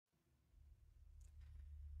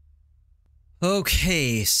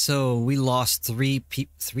Okay, so we lost three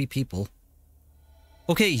people.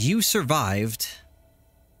 Okay, you survived,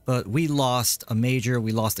 but we lost a major,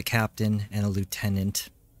 we lost a captain, and a lieutenant.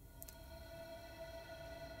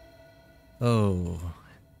 Oh.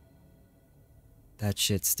 That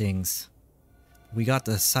shit stings. We got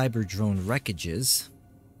the cyber drone wreckages.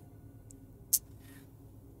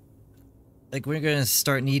 Like, we're gonna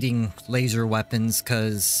start needing laser weapons,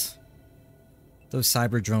 cause those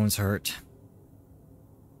cyber drones hurt.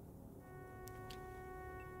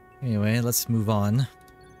 Anyway, let's move on.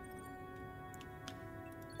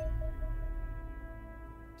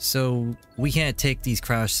 So, we can't take these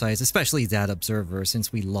crash sites, especially that observer,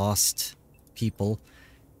 since we lost people.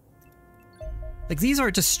 Like, these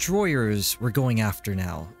are destroyers we're going after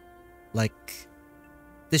now. Like,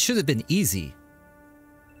 this should have been easy.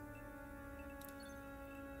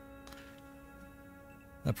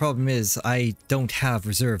 The problem is, I don't have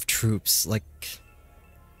reserve troops. Like,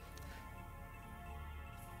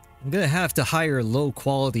 I'm gonna have to hire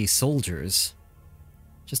low-quality soldiers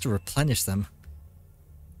just to replenish them,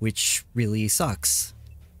 which really sucks.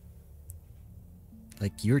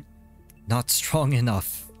 Like, you're not strong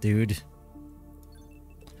enough, dude.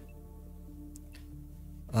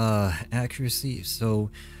 Accuracy,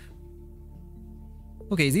 so...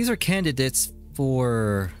 Okay, these are candidates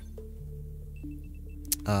for...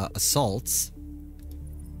 assaults.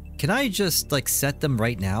 Can I just, like, set them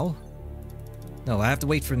right now? No, I have to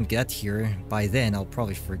wait for them to get here. By then, I'll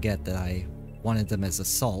probably forget that I wanted them as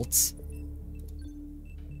assaults.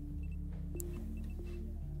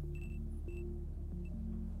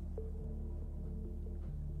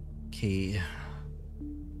 Okay.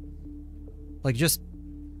 Like, just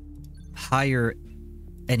hire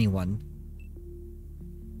anyone.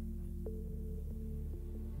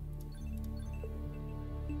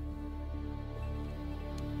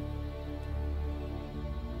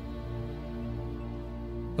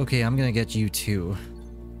 Okay, I'm gonna get you too.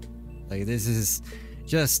 Like, this is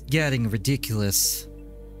just getting ridiculous.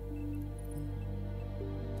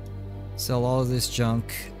 Sell all of this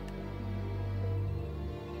junk.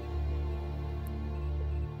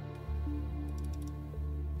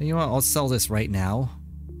 You know what? I'll sell this right now.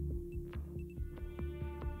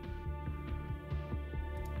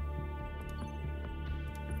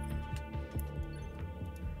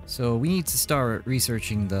 So we need to start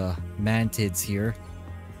researching the mantids here.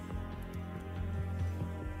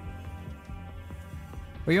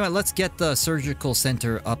 But you know what? Let's get the surgical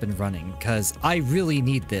center up and running, because I really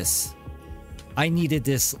need this. I needed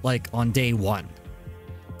this, like, on day one,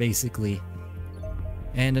 basically.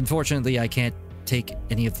 And unfortunately, I can't take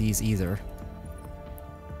any of these either.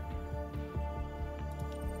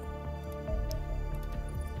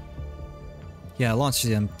 Yeah, launch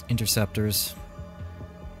the interceptors.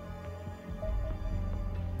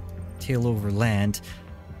 Tail over land.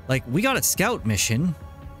 Like, we got a scout mission.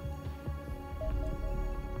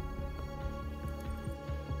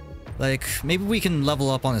 Like, maybe we can level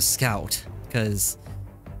up on a scout, because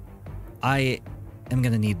I am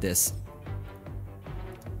gonna need this.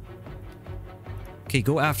 Okay,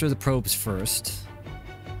 go after the probes first.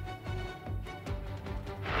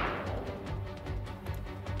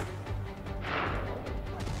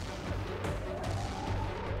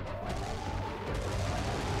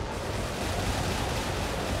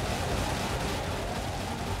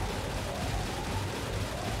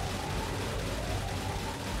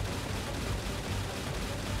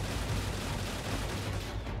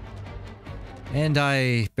 And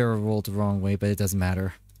I barrel rolled the wrong way, but it doesn't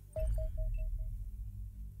matter.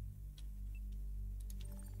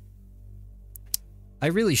 I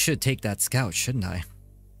really should take that scout, shouldn't I?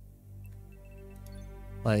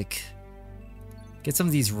 Like, get some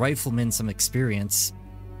of these riflemen some experience.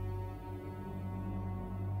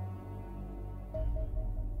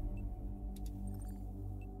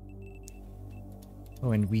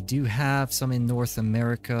 Oh, and we do have some in North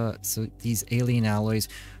America, so these alien alloys,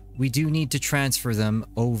 we do need to transfer them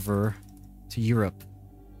over to Europe.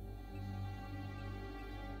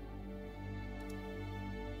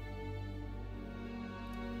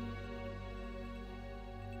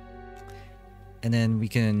 And then we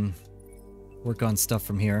can work on stuff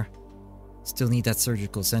from here. Still need that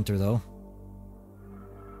surgical center, though.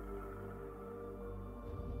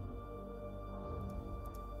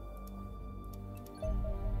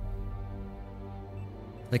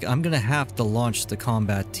 Like, I'm gonna have to launch the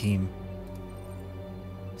combat team.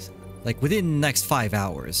 Like, within the next 5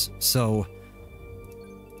 hours. So...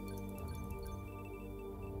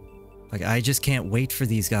 like, I just can't wait for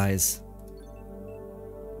these guys.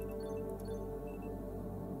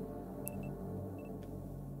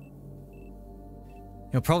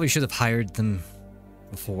 You know, probably should have hired them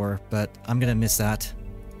before, but I'm gonna miss that.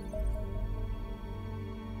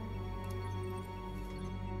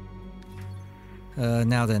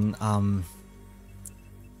 Now then,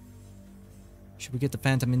 should we get the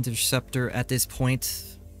Phantom Interceptor at this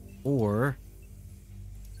point? Or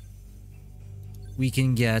we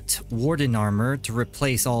can get Warden Armor to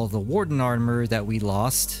replace all of the Warden Armor that we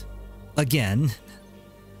lost. Again.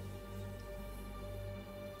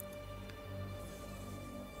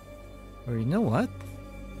 Or you know what?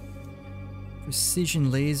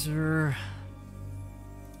 Precision Laser...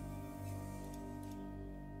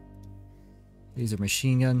 Laser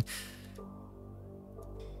Machine Gun.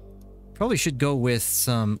 Probably should go with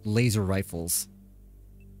some laser rifles.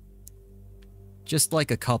 Just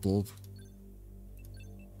like a couple.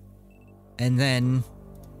 And then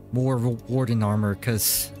more Warden Armor,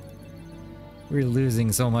 because we're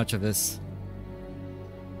losing so much of this.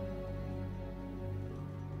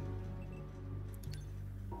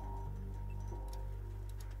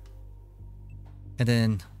 And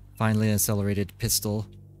then finally an accelerated pistol.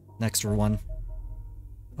 An extra one.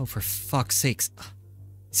 Oh, for fuck's sakes.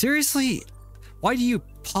 Seriously? Why do you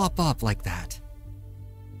pop up like that?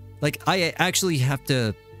 Like, I actually have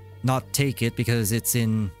to not take it because it's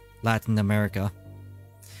in Latin America.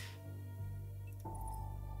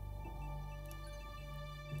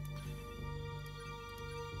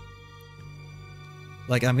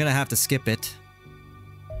 Like, I'm gonna have to skip it.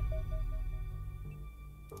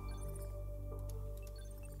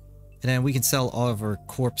 And then we can sell all of our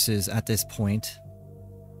corpses at this point.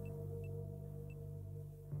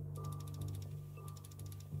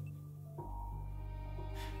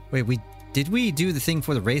 Wait, did we do the thing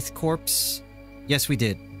for the Wraith Corpse? Yes, we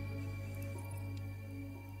did.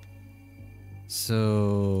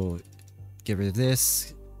 So, get rid of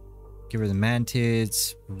this. Get rid of the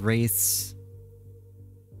Mantids, Wraiths.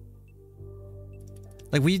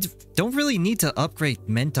 Like, we don't really need to upgrade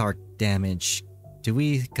Mentarch damage, do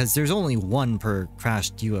we? Because there's only one per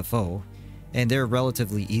crashed UFO. And they're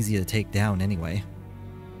relatively easy to take down anyway.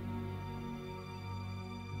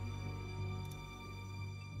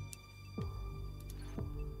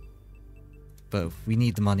 But we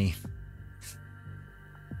need the money.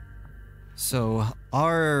 So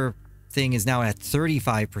our thing is now at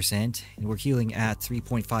 35%, and we're healing at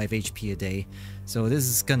 3.5 HP a day. So this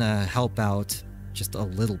is gonna help out just a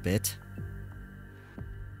little bit.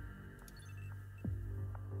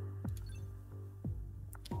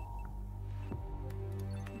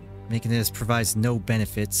 Making this provides no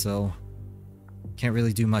benefit, so can't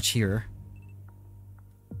really do much here.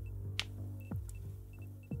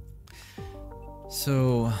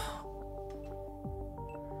 So,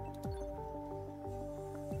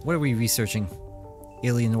 what are we researching?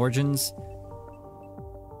 Alien origins?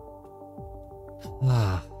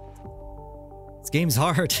 Ah, this game's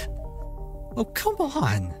hard. Oh, come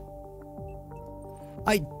on!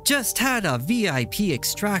 I just had a VIP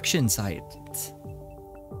extraction site.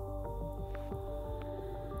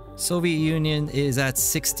 Soviet Union is at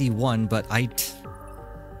 61, but I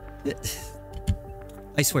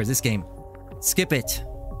swear, this game. Skip it.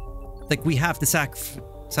 Like, we have to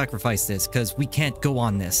sacrifice this, because we can't go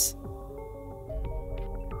on this.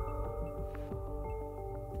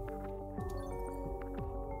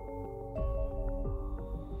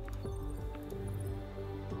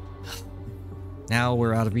 Now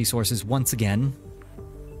we're out of resources once again.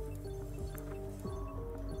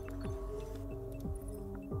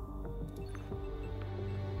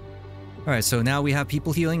 Alright, so now we have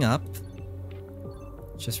people healing up.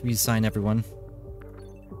 Just reassign everyone.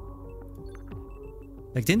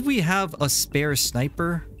 Like, didn't we have a spare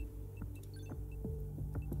sniper?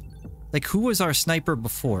 Like, who was our sniper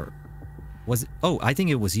before? Was it... Oh, I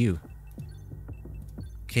think it was you.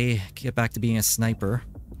 Okay, get back to being a sniper.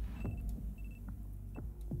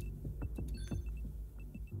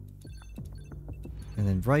 And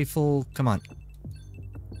then rifle, come on.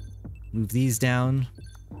 Move these down.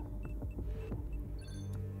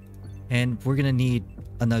 And we're gonna need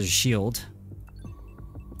another shield.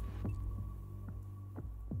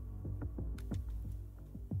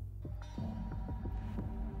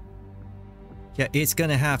 Yeah, it's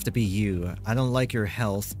gonna have to be you. I don't like your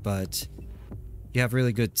health, but you have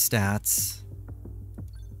really good stats.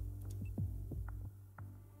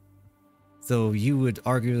 Though you would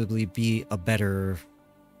arguably be a better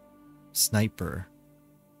sniper.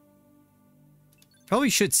 Probably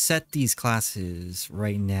should set these classes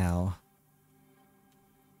right now.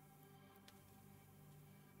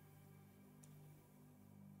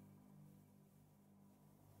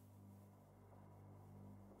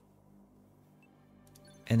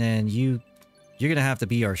 And then you You're gonna have to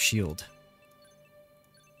be our shield.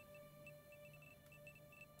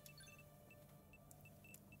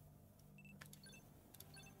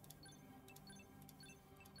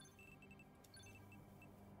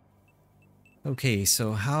 Okay,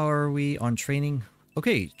 so how are we on training?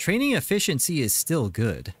 Okay, training efficiency is still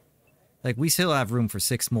good. Like, we still have room for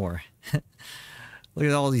 6 more. Look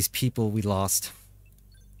at all these people we lost.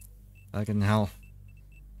 Fucking hell.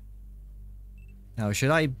 Now,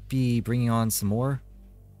 should I be bringing on some more?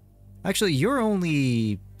 Actually, your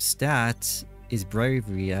only stat is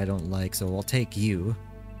bravery I don't like, so I'll take you.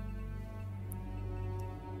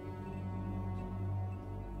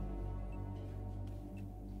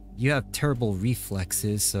 You have terrible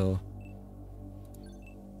reflexes, so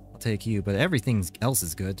I'll take you, but everything else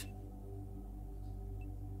is good.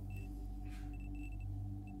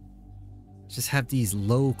 Just have these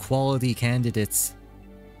low quality candidates.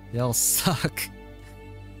 They all suck.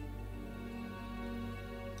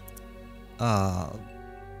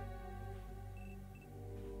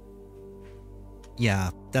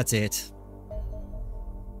 Yeah, that's it.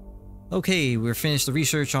 Okay, we're finished the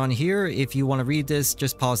research on here. If you want to read this,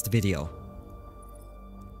 just pause the video.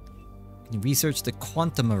 You research the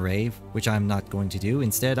quantum array, which I'm not going to do.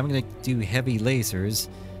 Instead, I'm going to do heavy lasers.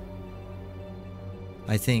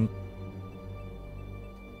 I think...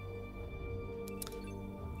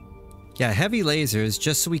 yeah, heavy lasers,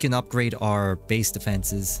 just so we can upgrade our base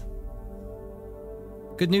defenses.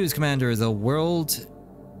 Good news, Commander.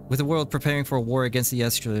 With the world preparing for a war against the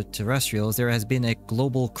extraterrestrials, there has been a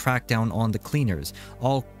global crackdown on the cleaners.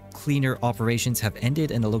 All cleaner operations have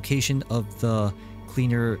ended and the location of the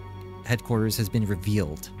cleaner headquarters has been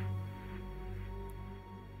revealed.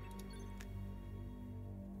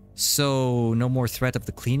 So, no more threat of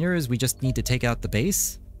the cleaners, we just need to take out the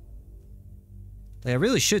base? Like, I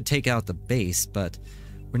really should take out the base, but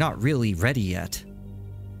we're not really ready yet.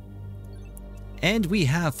 And we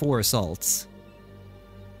have 4 assaults.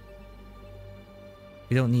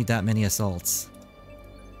 We don't need that many assaults.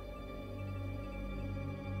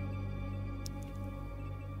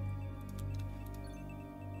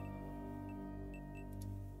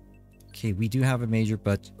 Okay, we do have a major,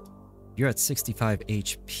 but you're at 65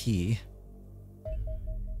 HP.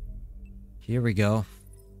 Here we go.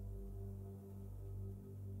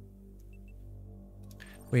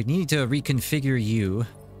 We need to reconfigure you.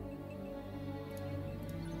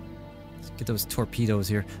 Let's get those torpedoes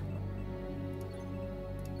here.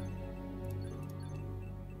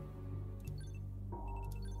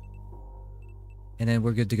 And then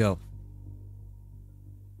we're good to go.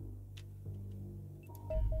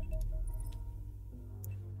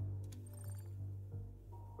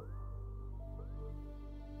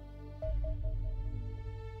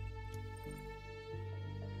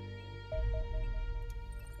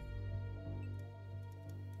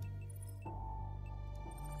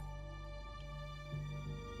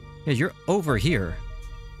 Yeah, you're over here.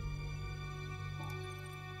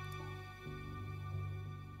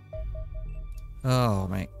 Oh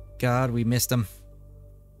my god, we missed him.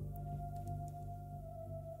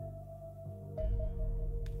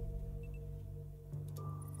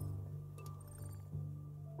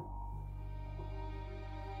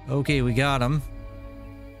 Okay, we got him.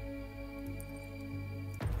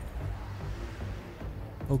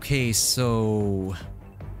 Okay, so...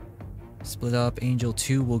 split up. Angel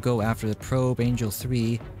 2 will go after the probe. Angel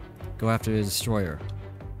 3 go after the destroyer.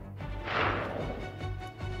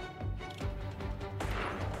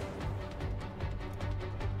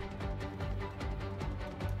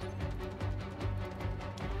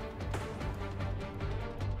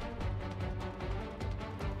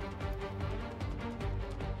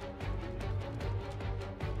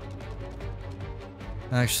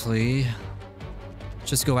 Actually,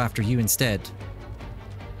 just go after you instead.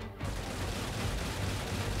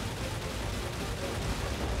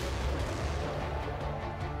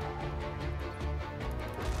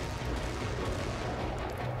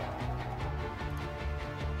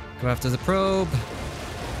 Go after the probe.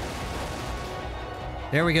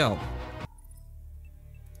 There we go.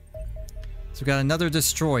 So we got another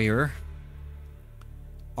destroyer.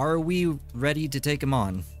 Are we ready to take him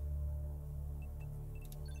on?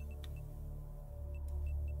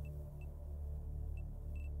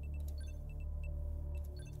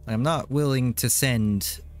 I'm not willing to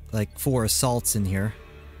send like 4 assaults in here.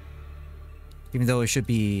 Even though it should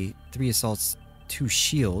be 3 assaults, 2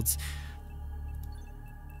 shields.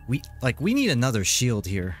 We need another shield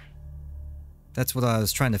here. That's what I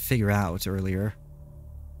was trying to figure out earlier.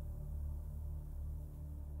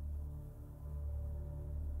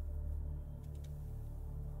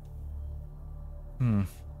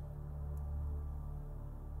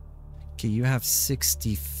 Okay, you have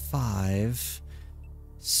 65.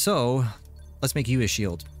 So, let's make you a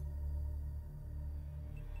shield.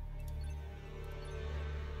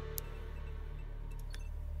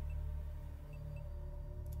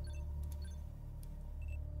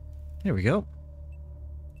 There we go.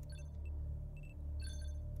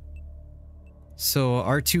 So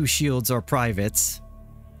our 2 shields are privates.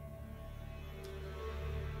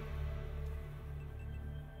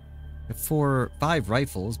 We have 5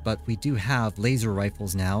 rifles, but we do have laser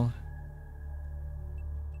rifles now.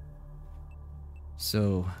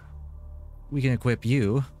 So we can equip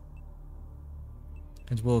you.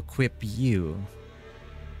 And we'll equip you.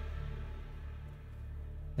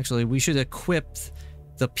 Actually, we should equip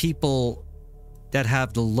the people that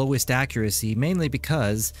have the lowest accuracy, mainly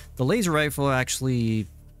because the laser rifle actually,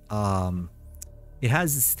 it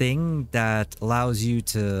has this thing that allows you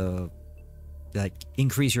to like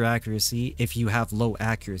increase your accuracy if you have low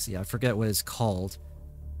accuracy. I forget what it's called.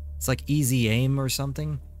 It's like easy aim or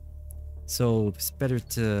something. So it's better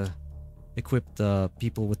to equip the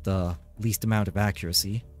people with the least amount of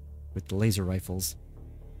accuracy with the laser rifles.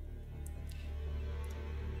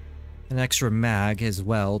 An extra mag as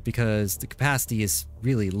well, because the capacity is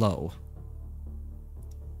really low.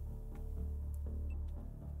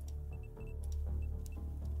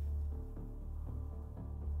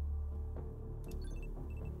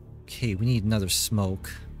 Okay, we need another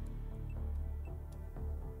smoke.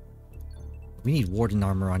 We need warden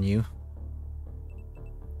armor on you.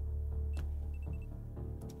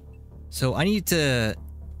 So I need to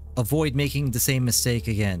avoid making the same mistake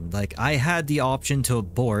again. Like, I had the option to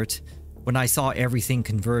abort when I saw everything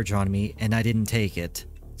converge on me, and I didn't take it.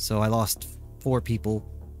 So I lost 4 people.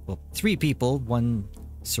 Well, 3 people. 1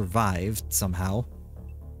 survived somehow.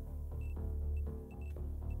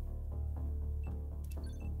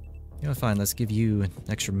 You know, fine, let's give you an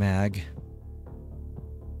extra mag.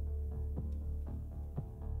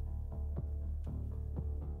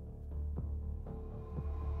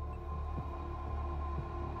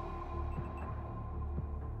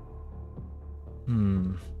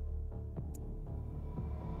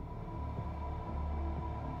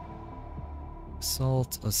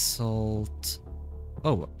 Assault.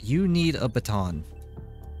 Oh, you need a baton.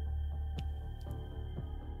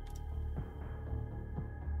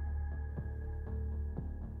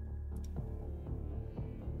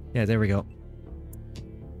 Yeah, there we go.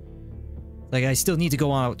 Like, I still need to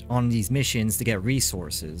go out on these missions to get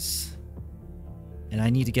resources. And I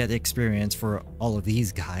need to get experience for all of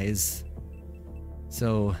these guys.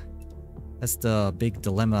 So, that's the big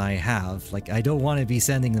dilemma I have. Like, I don't want to be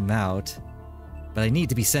sending them out, but I need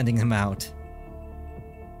to be sending them out.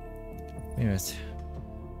 Wait a minute.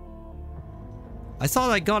 I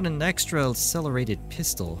thought I got an extra accelerated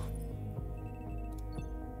pistol.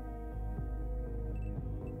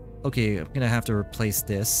 Okay, I'm gonna have to replace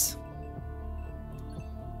this.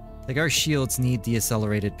 Like, our shields need the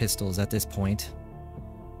accelerated pistols at this point.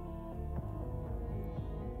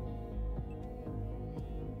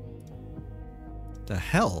 The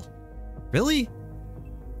hell? Really?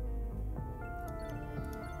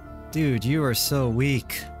 Dude, you are so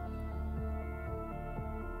weak.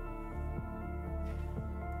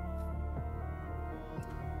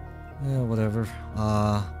 Yeah, whatever.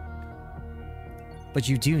 But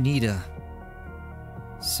you do need a...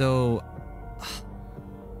 So...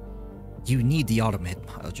 You need the automate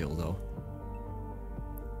module, though.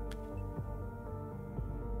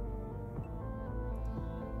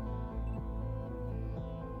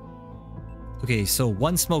 Okay, so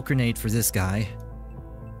 1 smoke grenade for this guy.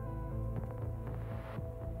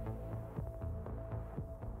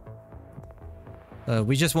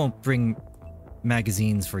 We just won't bring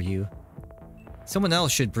magazines for you. Someone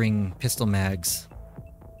else should bring pistol mags.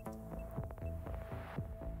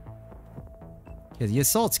 Yeah, the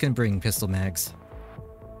assaults can bring pistol mags.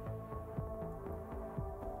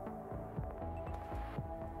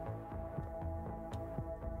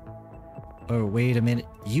 Oh, wait a minute.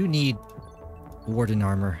 You need warden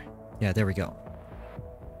armor. Yeah, there we go.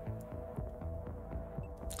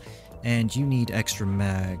 And you need extra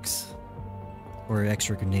mags. Or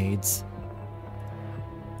extra grenades.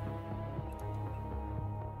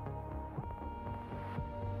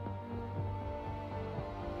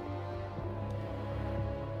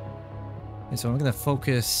 And so I'm gonna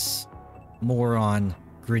focus more on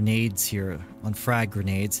grenades here, on frag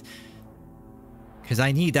grenades. Because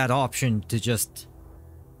I need that option to just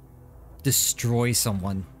destroy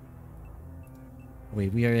someone.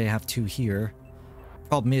 Wait, we already have 2 here.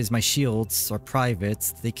 Problem is, my shields are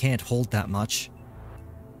privates. They can't hold that much.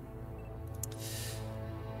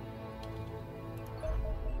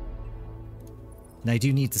 And I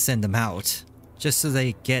do need to send them out, just so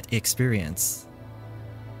they get experience.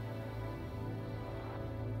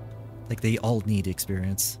 Like, they all need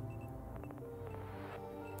experience.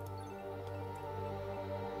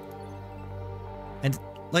 And,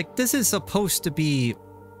 like, this is supposed to be,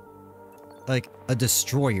 like, a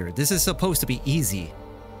destroyer. This is supposed to be easy.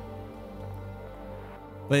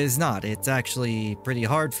 But it's not. It's actually pretty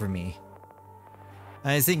hard for me.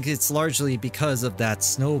 I think it's largely because of that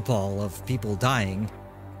snowball of people dying.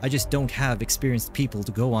 I just don't have experienced people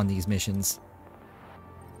to go on these missions.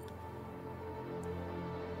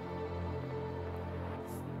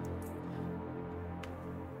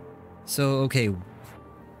 So, okay.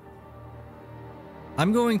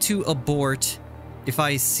 I'm going to abort if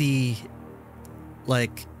I see,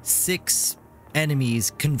 like, 6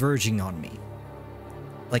 enemies converging on me.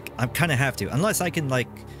 Like, I kind of have to. Unless I can, like,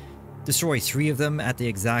 destroy 3 of them at the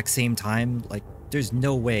exact same time. Like, there's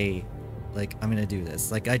no way, like, I'm gonna do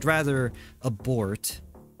this. Like, I'd rather abort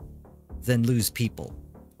than lose people.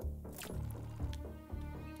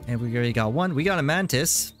 And we already got one. We got a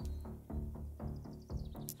mantis.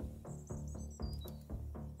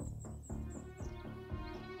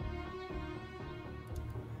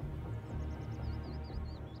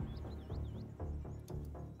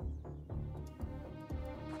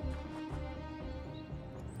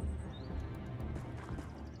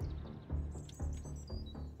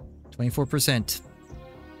 %.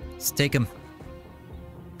 Let's take him.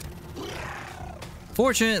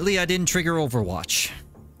 Fortunately, I didn't trigger Overwatch.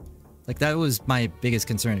 Like, that was my biggest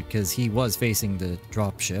concern, because he was facing the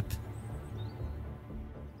dropship.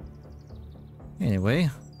 Anyway.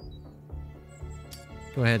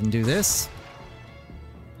 Go ahead and do this.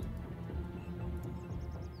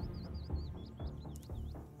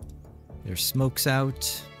 Their smoke's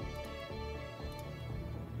out.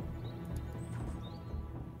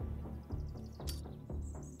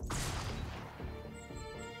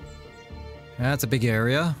 That's a big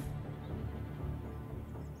area.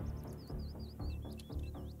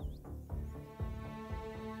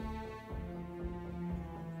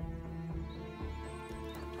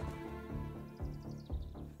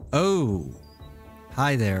 Oh,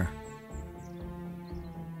 hi there.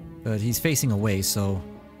 But he's facing away, so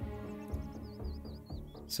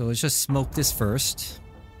let's just smoke this first.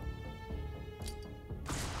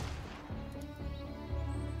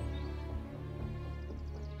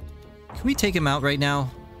 Can we take him out right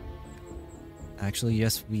now? Actually,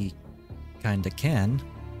 yes, we kinda can.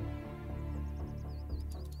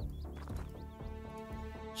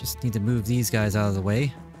 Just need to move these guys out of the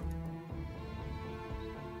way.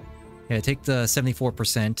 Yeah, take the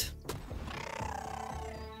 74%.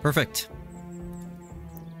 Perfect.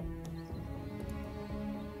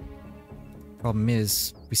 Problem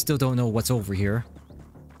is, we still don't know what's over here.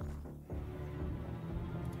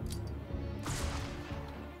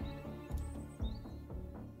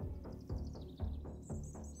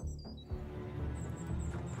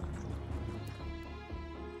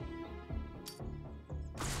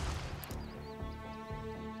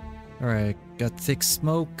 Alright, got thick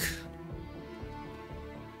smoke.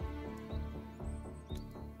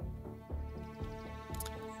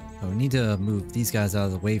 Oh, we need to move these guys out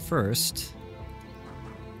of the way first.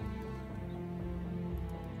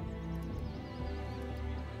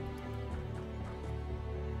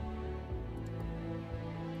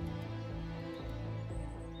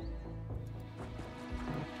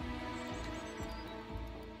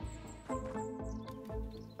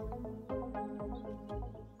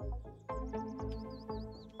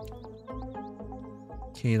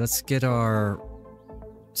 Okay, let's get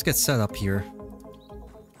set up here.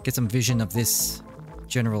 Get some vision of this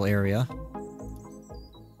general area.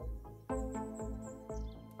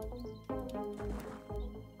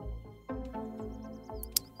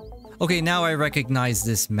 Okay, now I recognize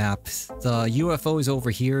this map. The UFO is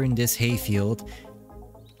over here in this hayfield.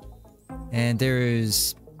 And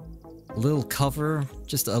there's a little cover,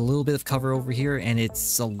 just a little bit of cover over here, and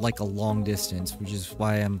it's like a long distance, which is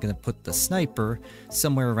why I'm gonna put the sniper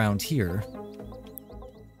somewhere around here.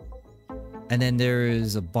 And then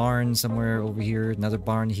there's a barn somewhere over here, another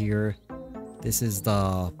barn here. This is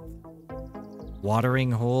the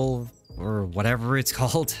watering hole, or whatever it's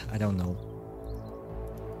called. I don't know.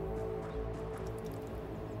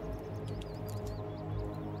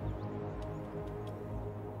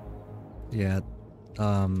 Yeah,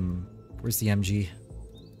 where's the MG?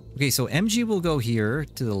 Okay, so MG will go here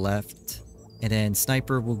to the left, and then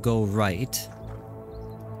sniper will go right.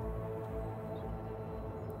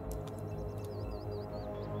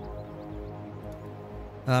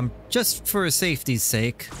 Just for safety's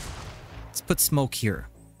sake, let's put smoke here.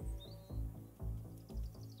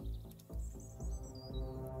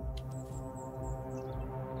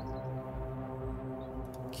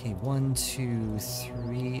 1, 2,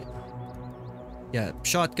 3. Yeah,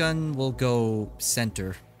 shotgun will go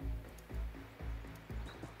center.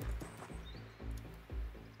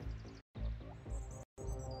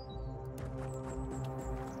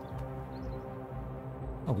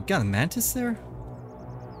 Oh, we got a mantis there?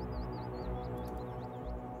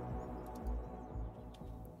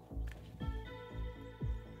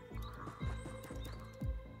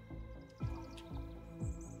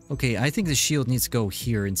 Okay, I think the shield needs to go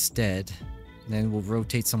here instead. Then we'll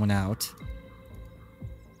rotate someone out.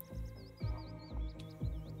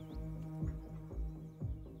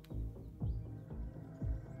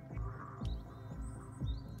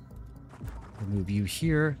 We'll move you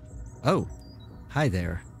here. Oh, hi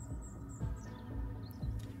there.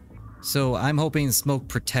 So I'm hoping the smoke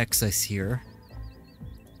protects us here.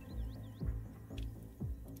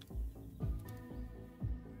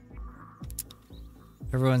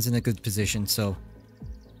 Everyone's in a good position, so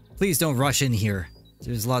please don't rush in here.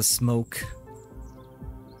 There's a lot of smoke.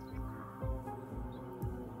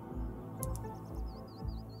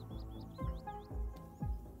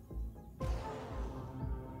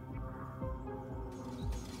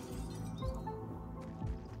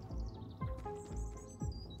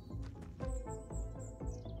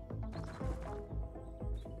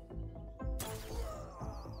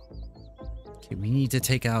 Okay, we need to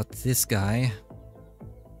take out this guy.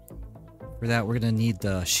 For that, we're gonna need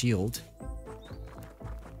the shield.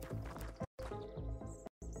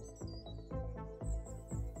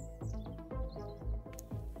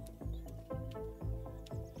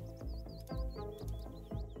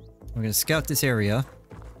 We're gonna scout this area.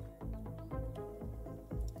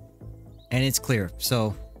 And it's clear,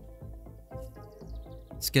 so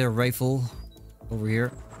let's get a rifle over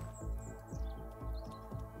here.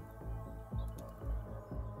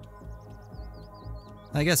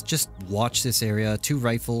 I guess just watch this area. 2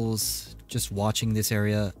 rifles, just watching this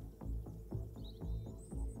area.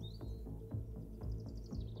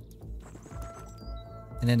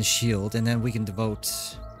 And then a shield, and then we can devote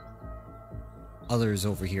others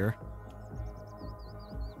over here.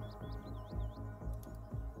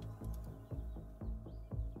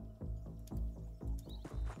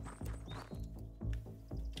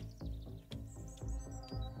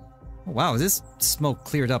 Oh, wow, this smoke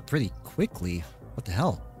cleared up pretty quickly. What the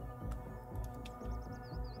hell?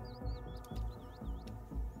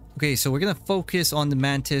 Okay, so we're gonna focus on the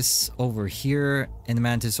mantis over here and the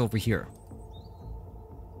mantis over here.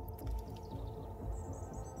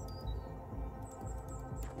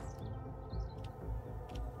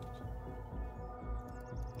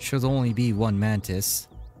 Should only be 1 mantis.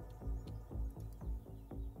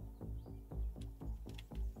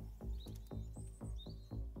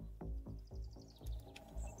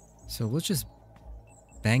 So let's just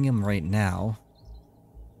bang him right now.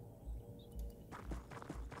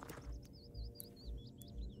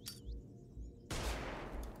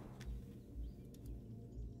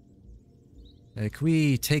 Can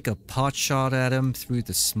we take a pot shot at him through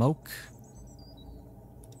the smoke?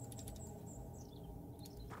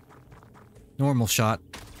 Normal shot.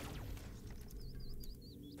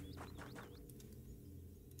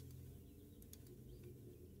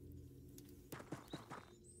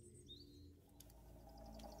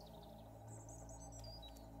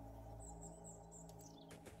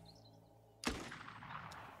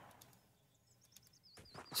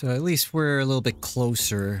 So at least we're a little bit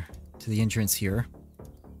closer to the entrance here.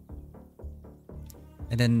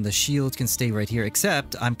 And then the shield can stay right here,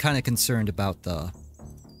 except I'm kind of concerned about the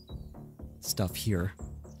stuff here.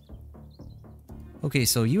 Okay,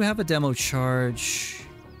 so you have a demo charge.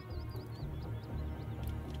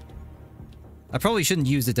 I probably shouldn't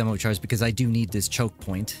use the demo charge because I do need this choke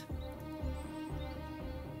point.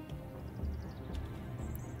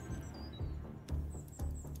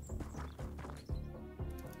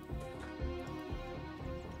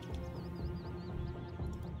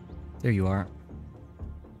 There you are.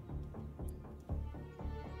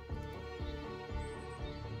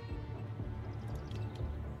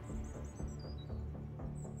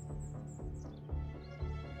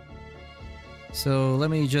 So let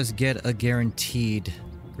me just get a guaranteed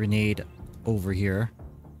grenade over here.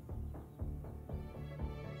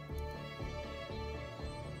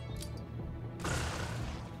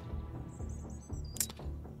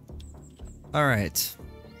 All right.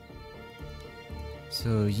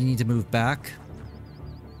 So you need to move back.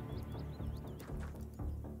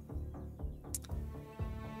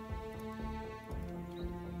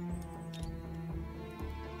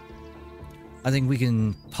 I think we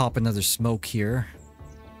can pop another smoke here.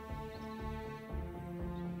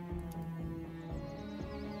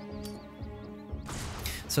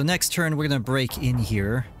 So next turn, we're gonna break in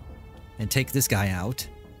here and take this guy out.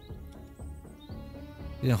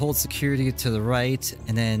 We're gonna hold security to the right,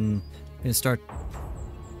 and then we're gonna start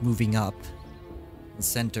moving up the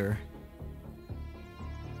center.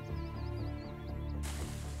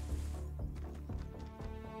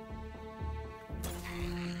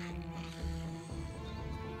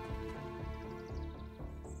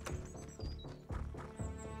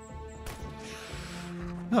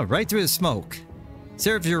 Oh, right through the smoke.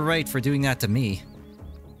 Serves you right for doing that to me.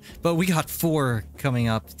 But we got 4 coming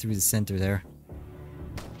up through the center there.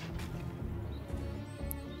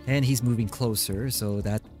 And he's moving closer, so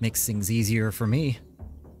that makes things easier for me.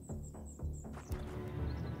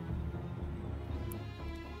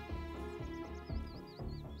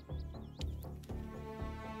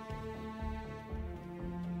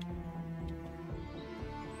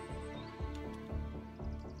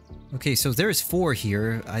 Okay, so there's 4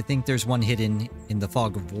 here. I think there's one hidden in the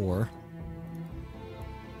fog of war.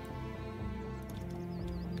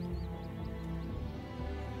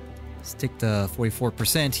 Let's take the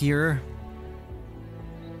 44% here.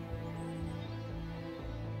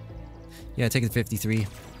 Yeah, take the 53.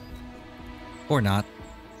 Or not.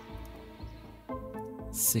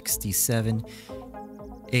 67.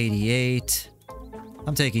 88.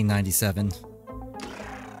 I'm taking 97.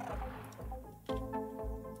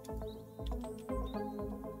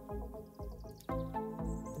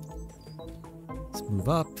 Move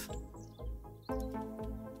up.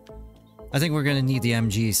 I think we're gonna need the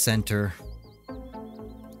MG center.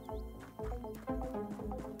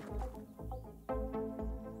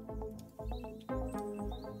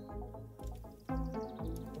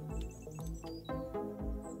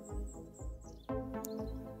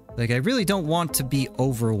 Like, I really don't want to be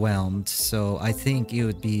overwhelmed, so I think it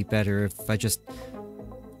would be better if I just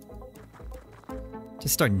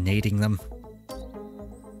start nading them.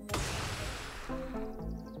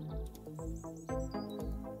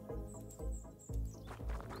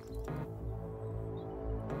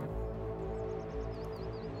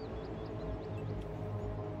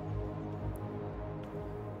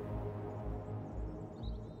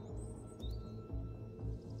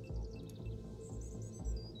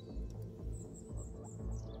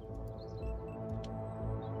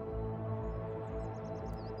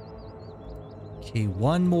 Okay,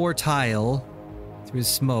 one more tile through the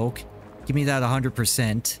smoke. Give me that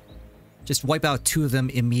 100%. Just wipe out 2 of them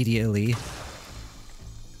immediately.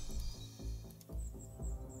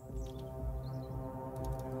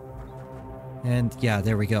 And yeah,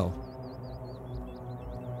 there we go.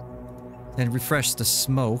 Then refresh the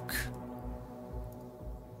smoke.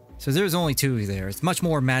 So there's only 2 there. It's much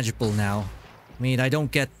more magical now. I mean, I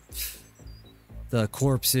don't get the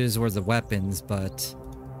corpses or the weapons, but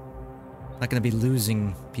not gonna be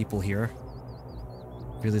losing people here.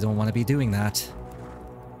 Really don't want to be doing that.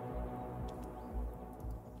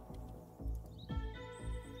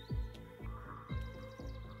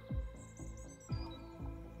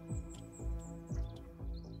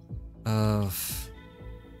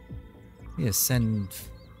 Yeah, send.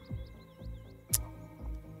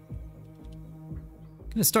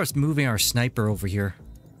 Gonna start moving our sniper over here.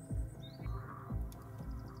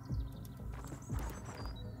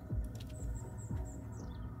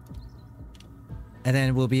 And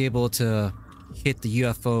then we'll be able to hit the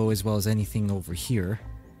UFO as well as anything over here.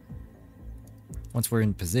 Once we're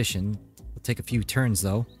in position. We'll take a few turns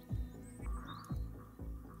though.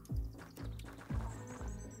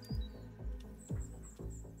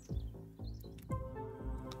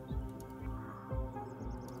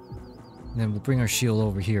 And then we'll bring our shield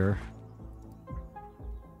over here.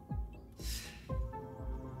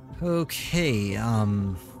 Okay,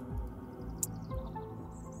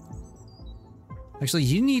 actually,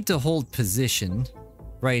 you need to hold position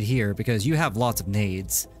right here because you have lots of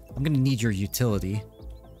nades. I'm gonna need your utility.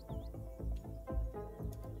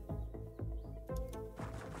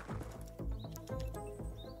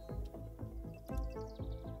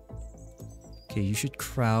 Okay, you should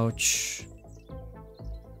crouch.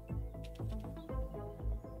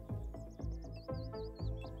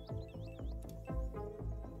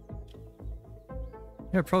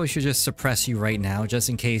 I probably should just suppress you right now, just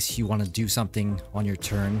in case you want to do something on your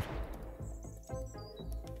turn.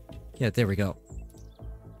 Yeah, there we go.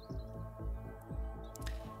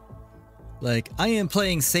 Like, I am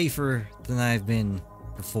playing safer than I've been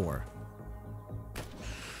before.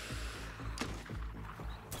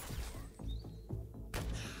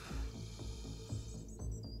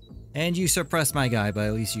 And you suppressed my guy, but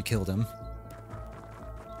at least you killed him.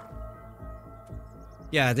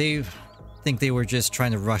 Yeah, they think they were just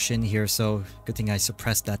trying to rush in here, so good thing I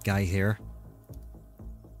suppressed that guy here.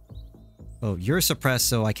 Oh, you're suppressed,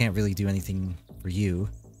 so I can't really do anything for you.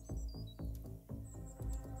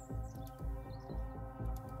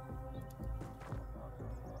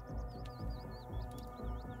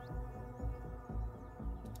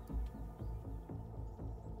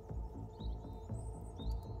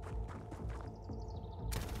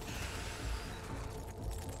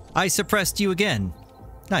 I suppressed you again.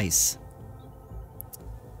 Nice.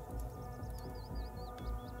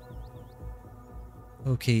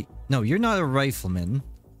 Okay. No, you're not a rifleman.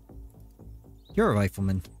 You're a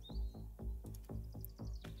rifleman.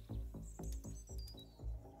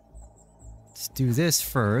 Let's do this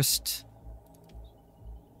first.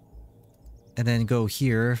 And then go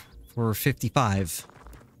here for 55.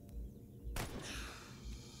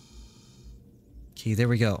 Okay, there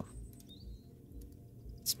we go.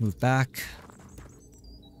 Let's move back.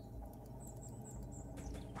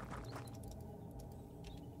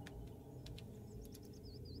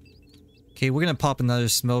 Okay, we're gonna pop another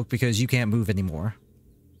smoke because you can't move anymore.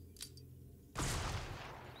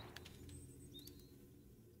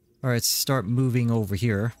 Alright, start moving over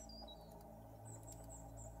here.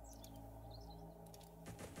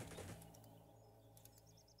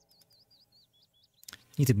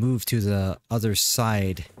 Need to move to the other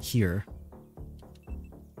side here.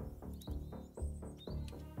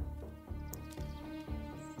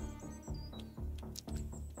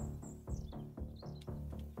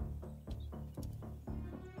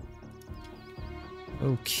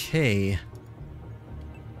 Okay.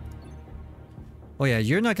 Oh yeah,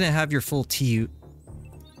 you're not gonna have your full TU.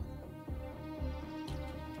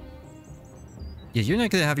 Yeah, you're not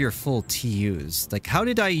gonna have your full TUs. Like, how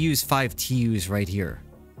did I use 5 TUs right here?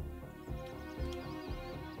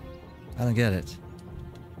 I don't get it.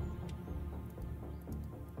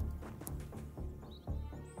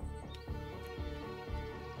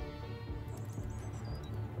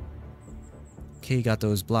 Okay, got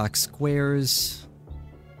those black squares.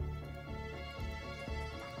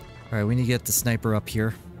 Alright, we need to get the sniper up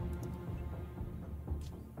here.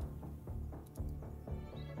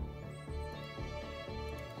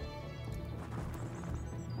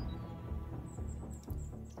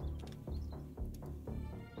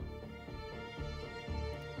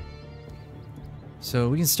 So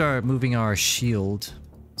we can start moving our shield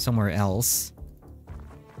somewhere else.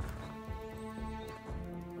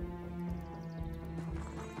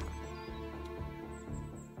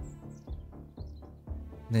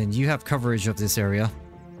 Then you have coverage of this area.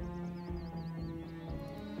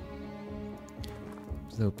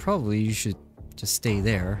 So probably you should just stay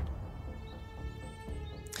there.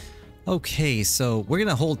 Okay, so we're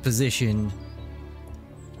gonna hold position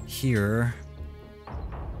here.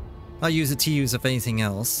 I'll use it to use if anything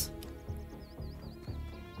else.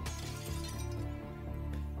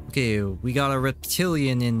 Okay, we got a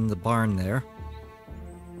reptilian in the barn there.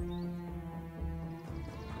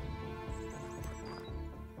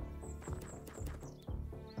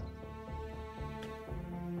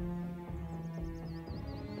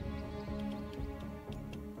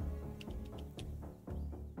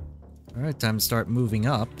 Alright, time to start moving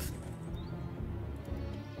up.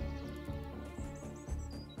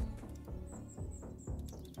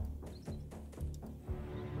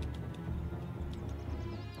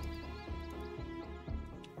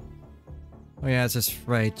 Oh yeah, that's just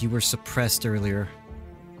right. You were suppressed earlier.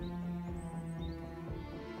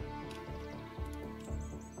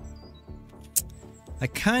 I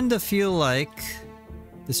kinda feel like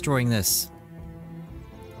destroying this.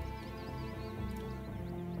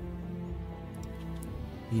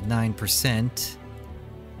 Need 9%.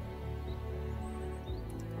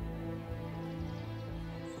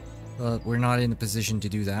 But we're not in a position to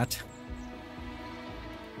do that.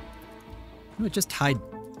 We'll just hide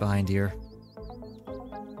behind here.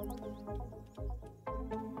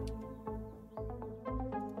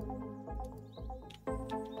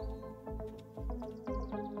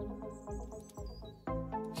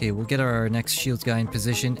 Okay, we'll get our next shield guy in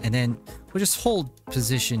position, and then we'll just hold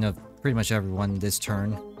position of pretty much everyone this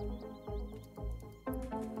turn.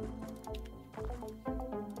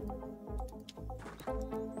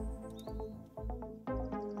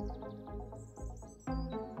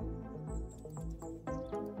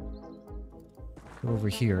 Go over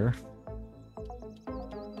here.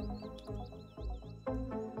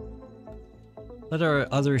 Let our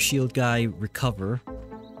other shield guy recover.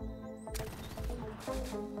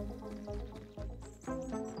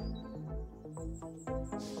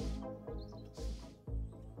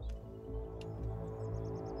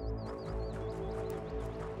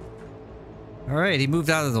 Alright, he moved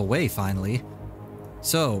out of the way finally.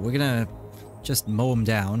 So, we're gonna just mow him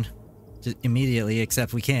down. Just immediately,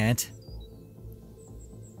 except we can't.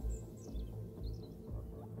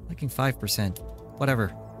 Liking 5%.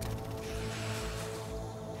 Whatever.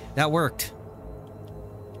 That worked.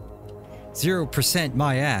 0%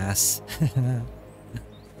 my ass.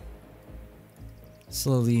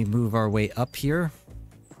 Slowly move our way up here.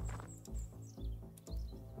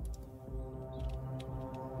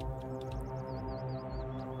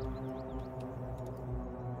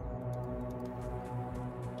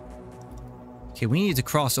 Okay, we need to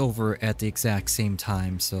cross over at the exact same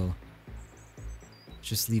time, so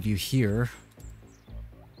just leave you here.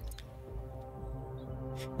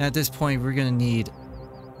 At this point, we're gonna need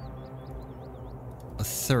a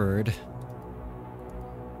third.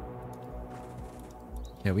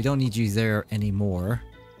 Yeah, we don't need you there anymore.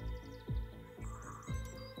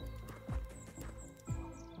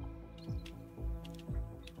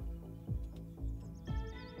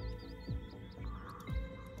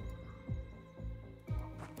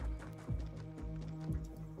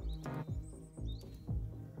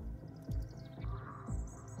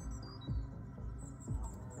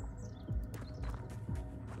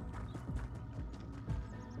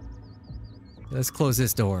 Let's close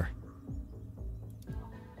this door.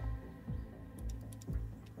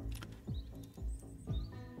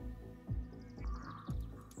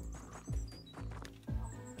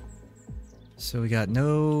 So we got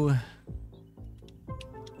no...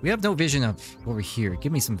 We have no vision up over here.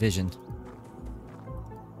 Give me some vision.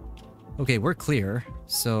 Okay, we're clear.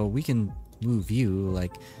 So we can move you,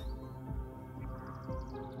 like...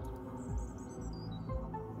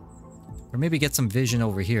 Or maybe get some vision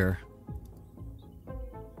over here.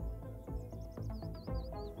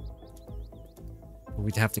 But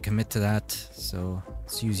we'd have to commit to that, so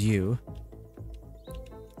let's use you.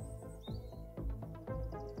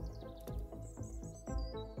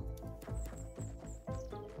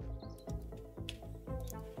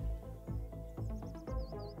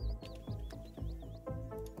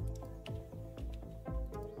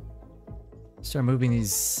 Start moving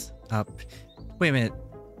these up. Wait a minute.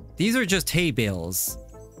 These are just hay bales.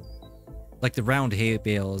 Like the round hay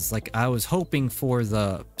bales. Like I was hoping for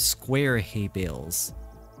the square hay bales.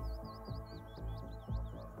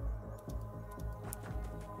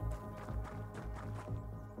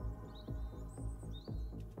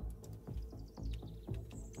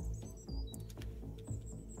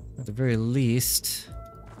 At the very least,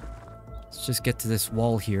 let's just get to this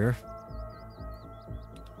wall here.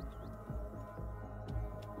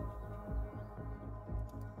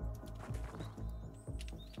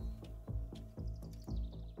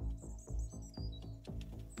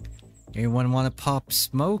 Anyone want to pop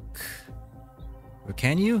smoke? Or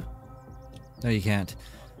can you? No, you can't.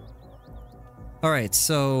 Alright,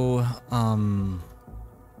 so,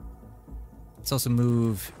 let's also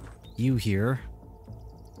move you here.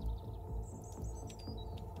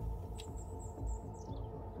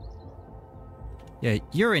 Yeah,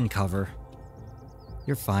 you're in cover.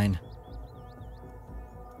 You're fine.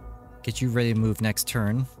 Get you ready to move next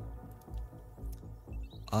turn.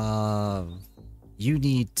 You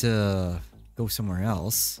need to go somewhere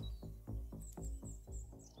else.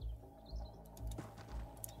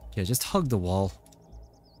 Yeah, just hug the wall.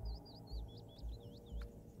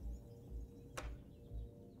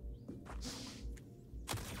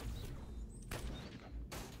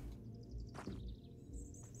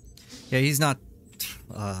 Yeah, he's not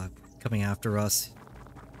coming after us.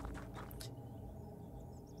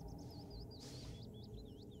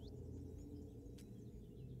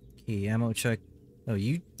 Okay, ammo check. Oh,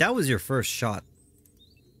 that was your first shot.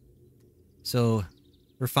 So,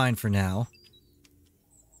 we're fine for now.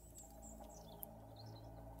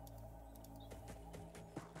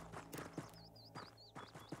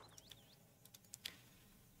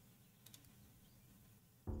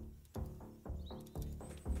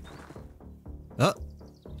 Oh!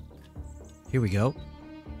 Here we go.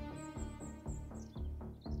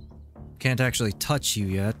 Can't actually touch you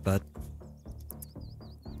yet, but...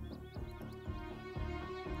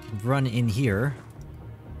 run in here.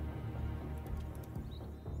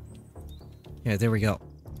 Yeah, there we go.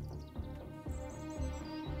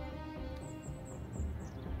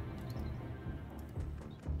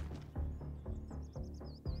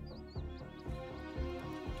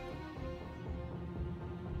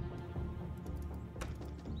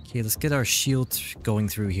 Okay, let's get our shield going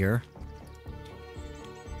through here.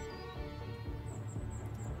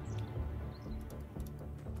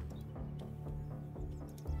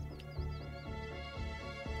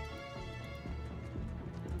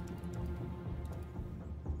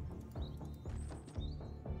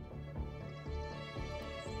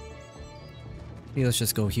 Okay, let's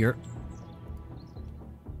just go here.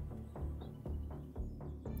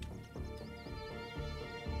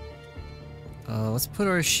 Let's put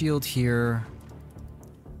our shield here.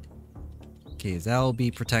 Okay, that'll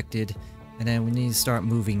be protected. And then we need to start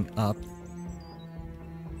moving up.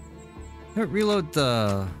 Reload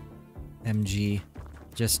the MG.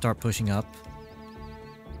 Just start pushing up.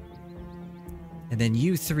 And then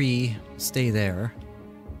you three stay there.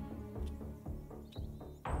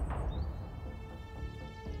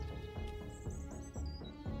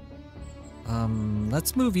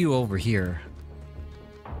 Let's move you over here.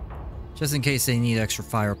 Just in case they need extra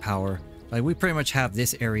firepower. Like, we pretty much have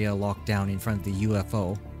this area locked down in front of the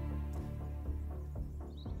UFO.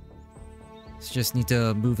 So just need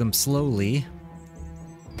to move them slowly.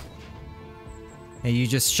 And you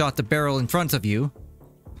just shot the barrel in front of you.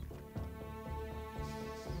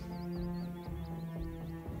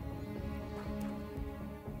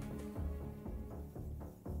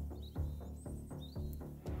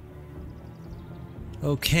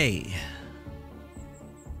 Okay.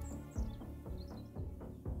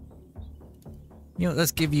 You know,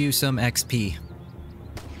 let's give you some XP.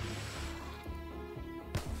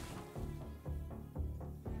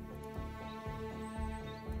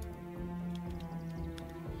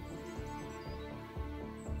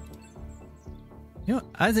 You know,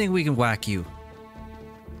 I think we can whack you.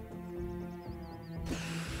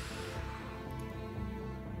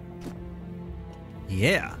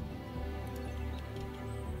 Yeah.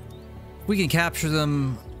 We can capture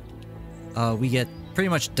them. We get pretty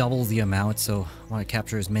much double the amount, so I want to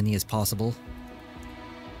capture as many as possible.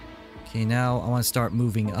 Okay, now I want to start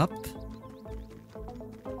moving up.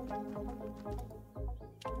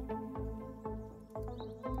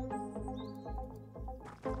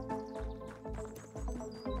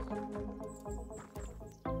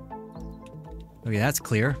 Okay, that's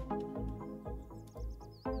clear.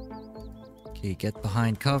 Okay, get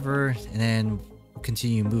behind cover, and then we'll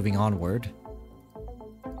continue moving onward.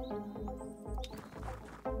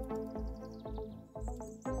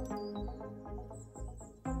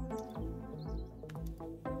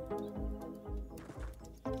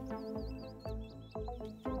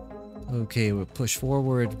 Okay, we'll push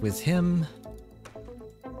forward with him.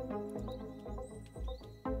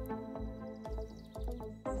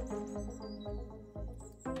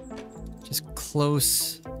 Just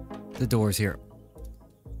close the doors here.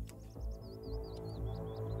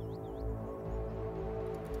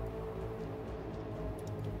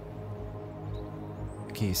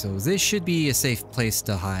 Okay, so this should be a safe place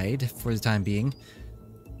to hide for the time being.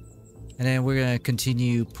 And then we're gonna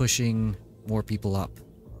continue pushing more people up.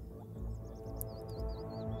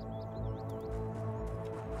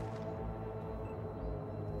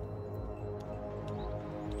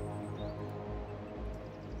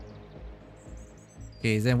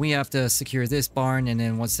 Okay, then we have to secure this barn, and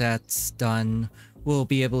then once that's done, we'll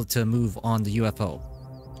be able to move on the UFO.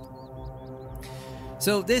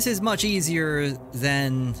 So this is much easier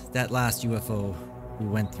than that last UFO we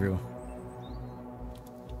went through.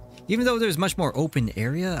 Even though there's much more open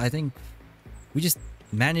area, I think we just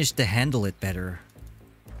managed to handle it better.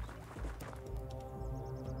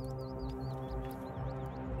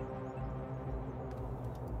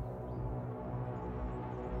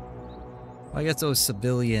 I guess those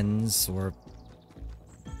civilians, or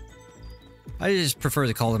I just prefer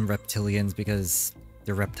to call them reptilians because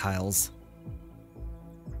they're reptiles.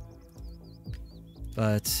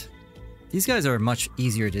 But these guys are much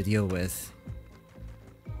easier to deal with.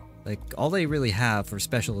 Like, all they really have for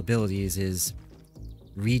special abilities is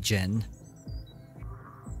regen.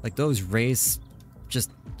 Like, those rays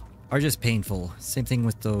are just painful. Same thing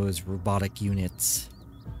with those robotic units.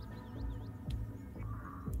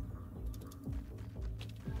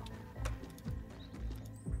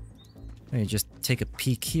 Let me just take a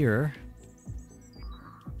peek here.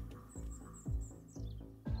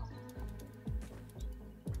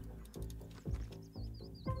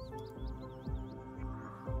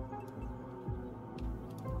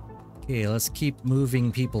 Okay, let's keep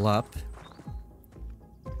moving people up.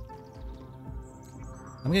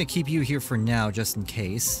 I'm gonna keep you here for now, just in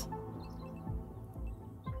case.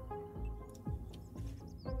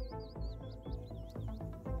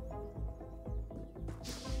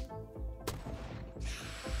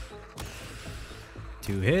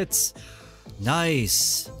 Two hits.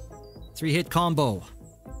 Nice. 3-hit combo.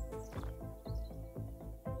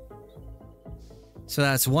 So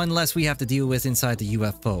that's one less we have to deal with inside the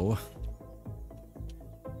UFO.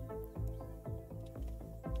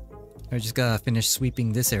 I just gotta finish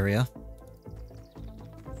sweeping this area.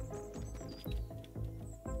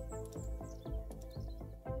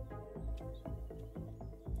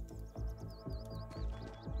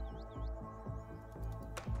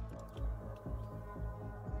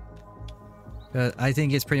 I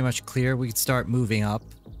think it's pretty much clear. We can start moving up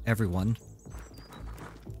everyone.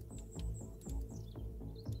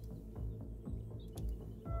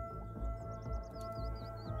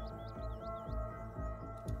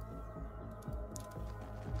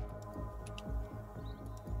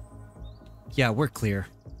 Yeah, we're clear.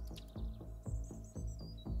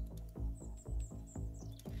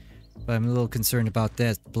 But I'm a little concerned about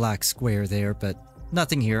that black square there, but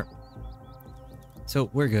nothing here. So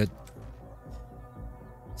we're good.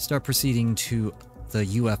 Start proceeding to the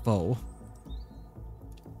UFO.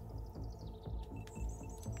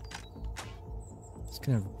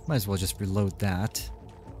 Might as well just reload that.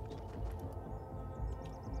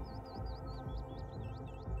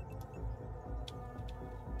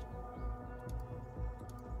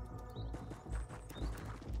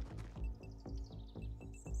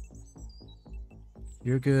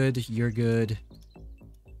 You're good, you're good.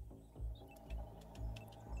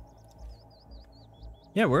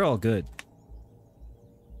 Yeah, we're all good.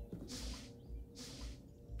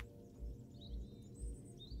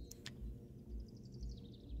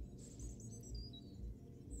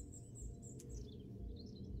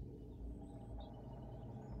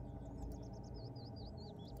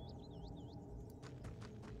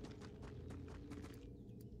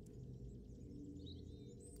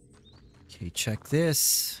 Okay, check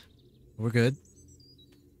this. We're good.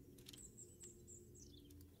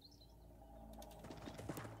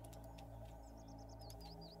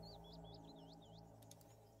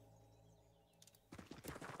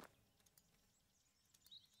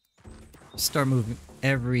 Start moving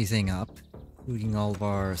everything up, including all of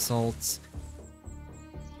our assaults.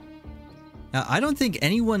 Now, I don't think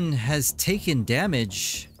anyone has taken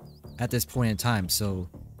damage at this point in time, so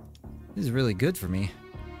this is really good for me.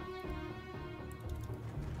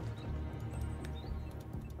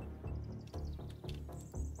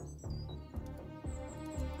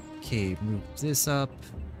 Okay, move this up.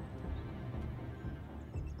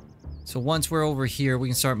 So once we're over here, we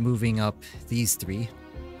can start moving up these three.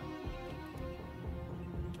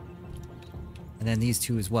 And then these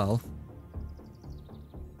two as well.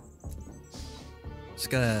 Just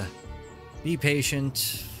gotta be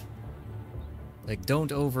patient. Like, don't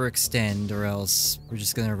overextend or else we're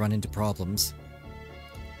just gonna run into problems.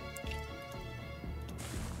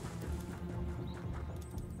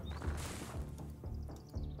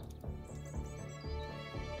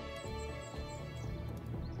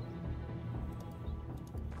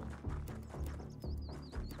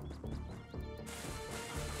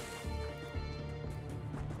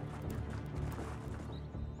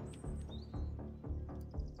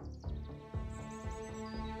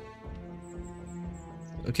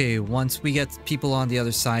 Okay, once we get people on the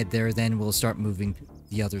other side there, then we'll start moving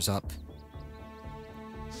the others up.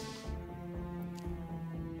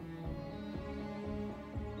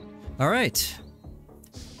 Alright.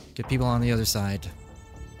 Get people on the other side.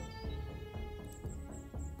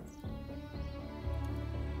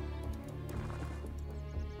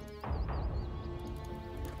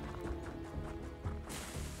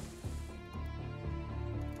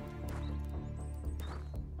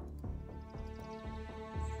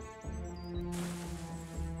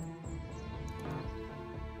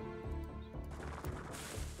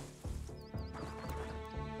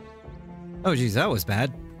 Oh geez, that was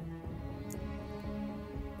bad.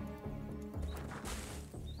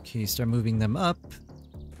 Okay, start moving them up.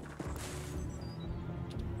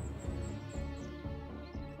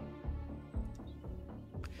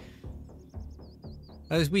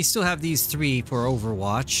 We still have these three for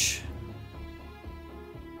Overwatch.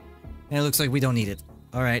 And it looks like we don't need it.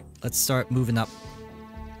 Alright, let's start moving up.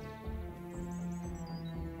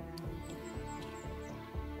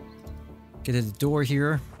 Get to the door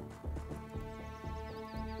here.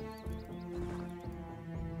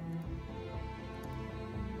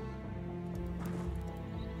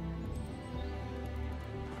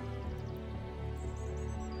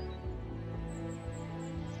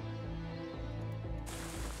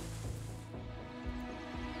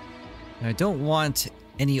 I don't want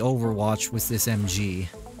any Overwatch with this MG.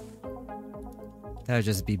 That would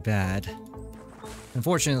just be bad.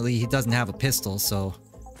 Unfortunately, he doesn't have a pistol, so...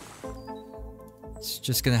 it's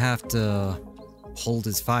just gonna have to hold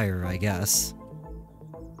his fire, I guess.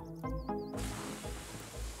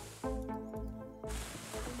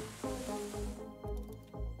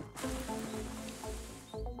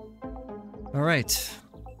 Alright.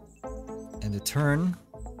 End of turn.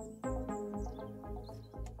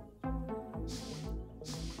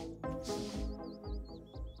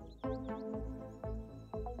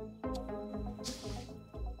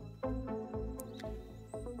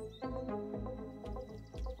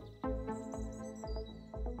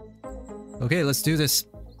 Okay, let's do this.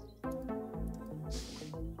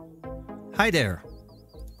 Hi there.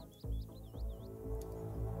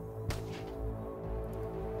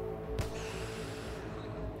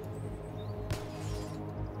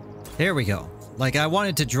 There we go. Like, I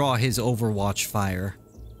wanted to draw his Overwatch fire.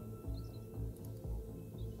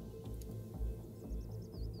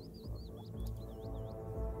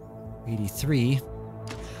 $83.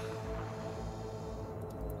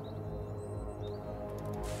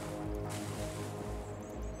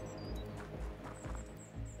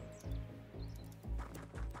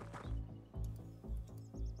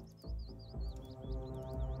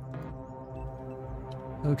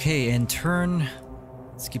 Okay, and turn.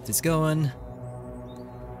 Let's keep this going.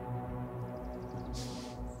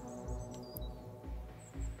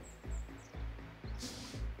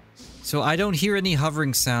 So I don't hear any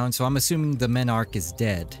hovering sound, so I'm assuming the Menarch is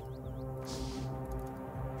dead.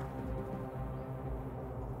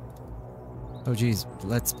 Oh geez,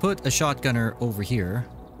 let's put a shotgunner over here.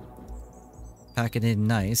 Pack it in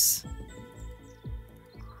nice.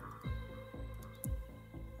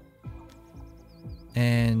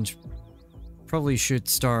 And probably should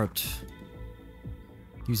start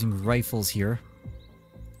using rifles here.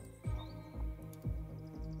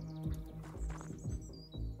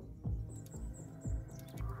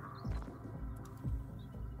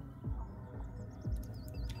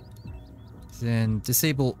 Then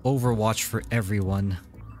disable Overwatch for everyone.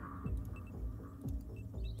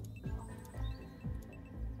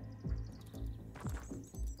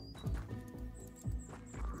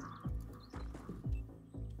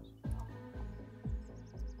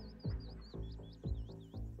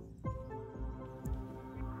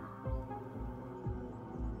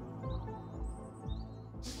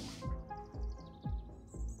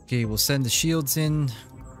 Okay, we'll send the shields in.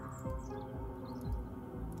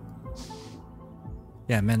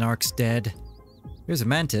 Yeah, Menarch's dead. Here's a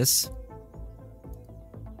Mantis.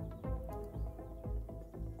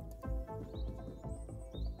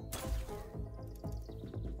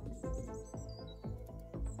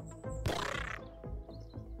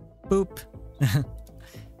 Boop.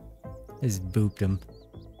 Just booped him.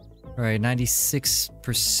 Alright,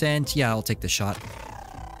 96%. Yeah, I'll take the shot.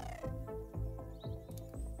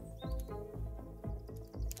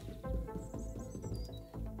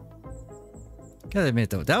 Gotta admit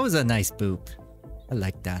though, that was a nice boop. I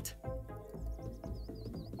like that.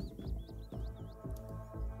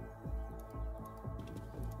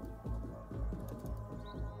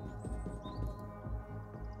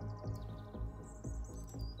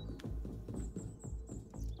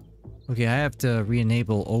 Okay, I have to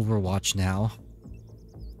re-enable Overwatch now.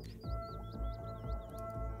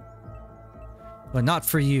 But not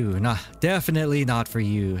for you. Definitely not for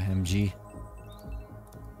you, MG.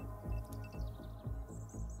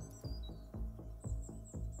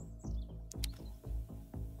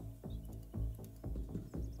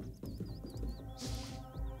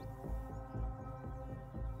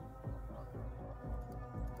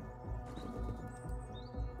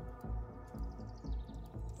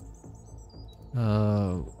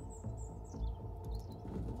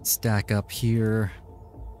 Stack up here.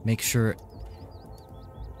 Make sure.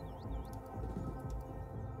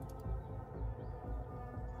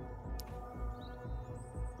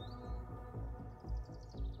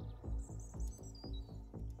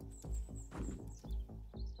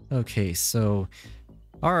 Okay, so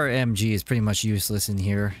our MG is pretty much useless in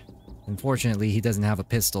here. Unfortunately, he doesn't have a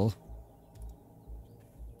pistol.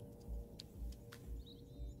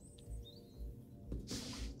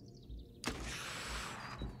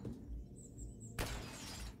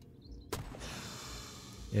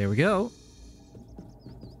 There we go.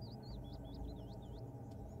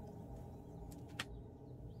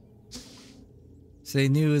 So they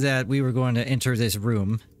knew that we were going to enter this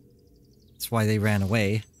room. That's why they ran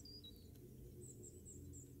away.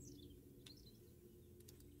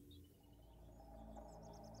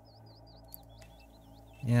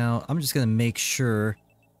 Now, I'm just going to make sure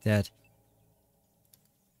that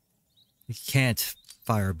we can't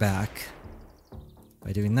fire back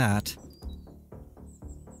by doing that.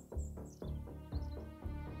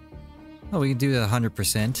 Oh, we can do that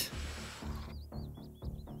 100%.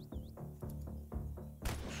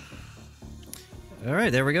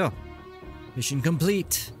 Alright, there we go. Mission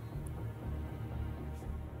complete.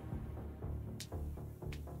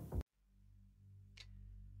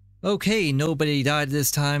 Okay, nobody died this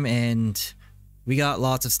time, and we got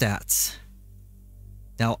lots of stats.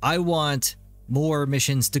 Now, I want more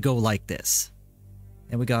missions to go like this.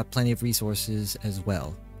 And we got plenty of resources as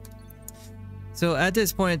well. So at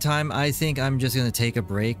this point in time, I think I'm just going to take a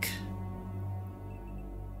break.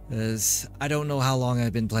 As I don't know how long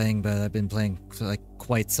I've been playing, but I've been playing for like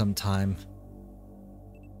quite some time.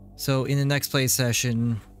 So in the next play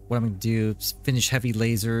session, what I'm going to do is finish heavy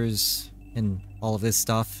lasers and all of this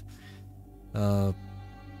stuff. Do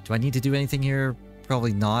I need to do anything here?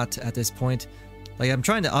 Probably not at this point. Like, I'm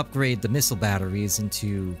trying to upgrade the missile batteries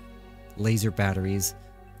into laser batteries.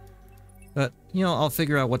 But, you know, I'll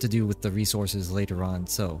figure out what to do with the resources later on,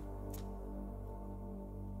 so.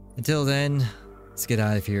 Until then, let's get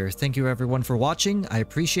out of here. Thank you everyone for watching. I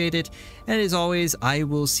appreciate it. And as always, I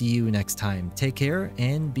will see you next time. Take care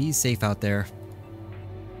and be safe out there.